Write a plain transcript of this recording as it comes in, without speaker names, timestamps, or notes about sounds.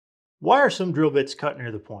Why are some drill bits cut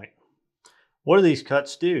near the point? What do these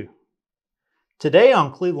cuts do? Today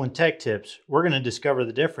on Cleveland Tech Tips, we're going to discover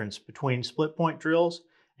the difference between split point drills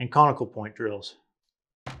and conical point drills.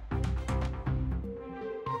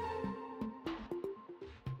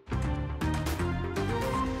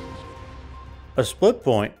 A split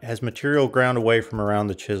point has material ground away from around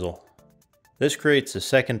the chisel. This creates a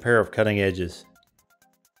second pair of cutting edges.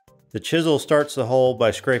 The chisel starts the hole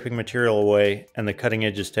by scraping material away, and the cutting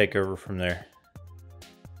edges take over from there.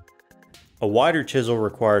 A wider chisel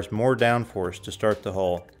requires more downforce to start the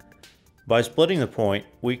hole. By splitting the point,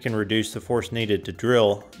 we can reduce the force needed to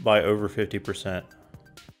drill by over 50%.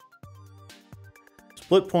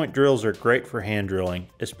 Split point drills are great for hand drilling,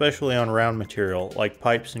 especially on round material like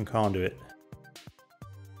pipes and conduit.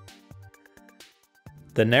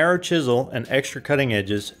 The narrow chisel and extra cutting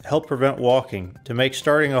edges help prevent walking to make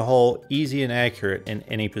starting a hole easy and accurate in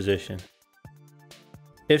any position.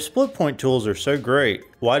 If split point tools are so great,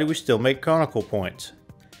 why do we still make conical points?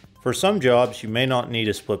 For some jobs, you may not need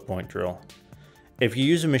a split point drill. If you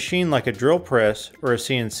use a machine like a drill press or a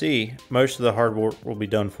CNC, most of the hard work will be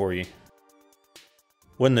done for you.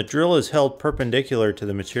 When the drill is held perpendicular to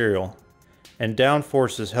the material, and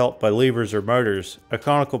downforce is helped by levers or motors, a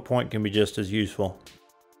conical point can be just as useful.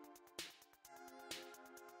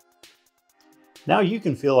 Now you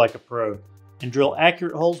can feel like a pro and drill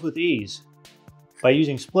accurate holes with ease by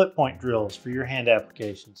using split point drills for your hand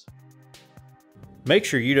applications. Make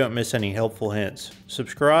sure you don't miss any helpful hints.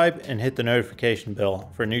 Subscribe and hit the notification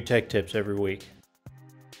bell for new tech tips every week.